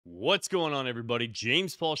What's going on, everybody?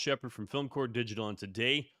 James Paul Shepard from Film Core Digital, and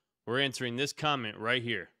today we're answering this comment right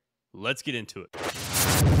here. Let's get into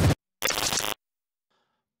it.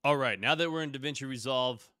 All right, now that we're in Davinci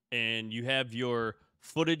Resolve and you have your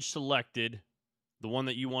footage selected, the one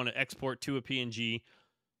that you want to export to a PNG,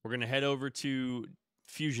 we're going to head over to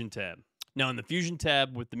Fusion tab. Now, in the Fusion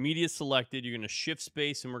tab, with the media selected, you're going to shift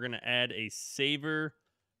space and we're going to add a saver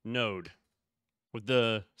node. With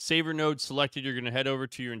the saver node selected, you're going to head over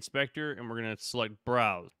to your inspector and we're going to select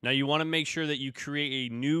browse. Now you want to make sure that you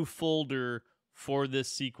create a new folder for this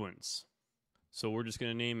sequence. So we're just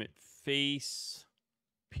going to name it face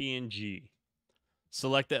PNG.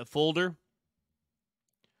 Select that folder.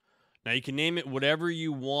 Now you can name it whatever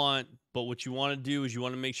you want, but what you want to do is you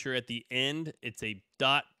want to make sure at the end it's a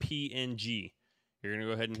 .png. You're going to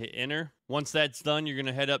go ahead and hit enter. Once that's done, you're going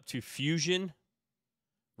to head up to Fusion,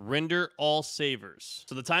 render all savers.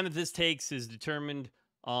 So the time that this takes is determined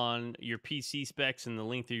on your PC specs and the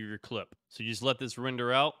length of your clip. So you just let this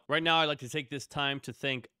render out. Right now, I'd like to take this time to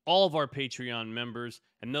thank all of our Patreon members,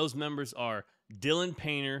 and those members are Dylan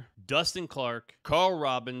Painter, Dustin Clark, Carl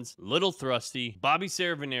Robbins, Little Thrusty, Bobby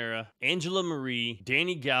Saravanera, Angela Marie,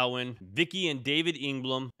 Danny Gowan, Vicky and David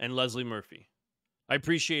Ingblom, and Leslie Murphy. I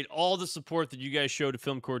appreciate all the support that you guys show to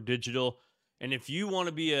Film Core Digital. And if you want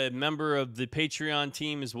to be a member of the Patreon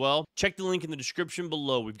team as well, check the link in the description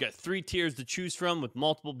below. We've got 3 tiers to choose from with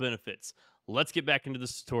multiple benefits. Let's get back into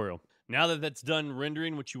this tutorial. Now that that's done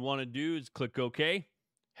rendering, what you want to do is click OK.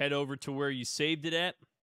 Head over to where you saved it at.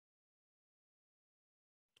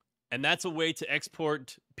 And that's a way to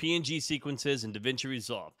export PNG sequences in Davinci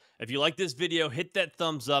Resolve. If you like this video, hit that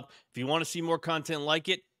thumbs up. If you want to see more content like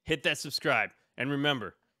it, hit that subscribe. And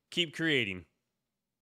remember, keep creating.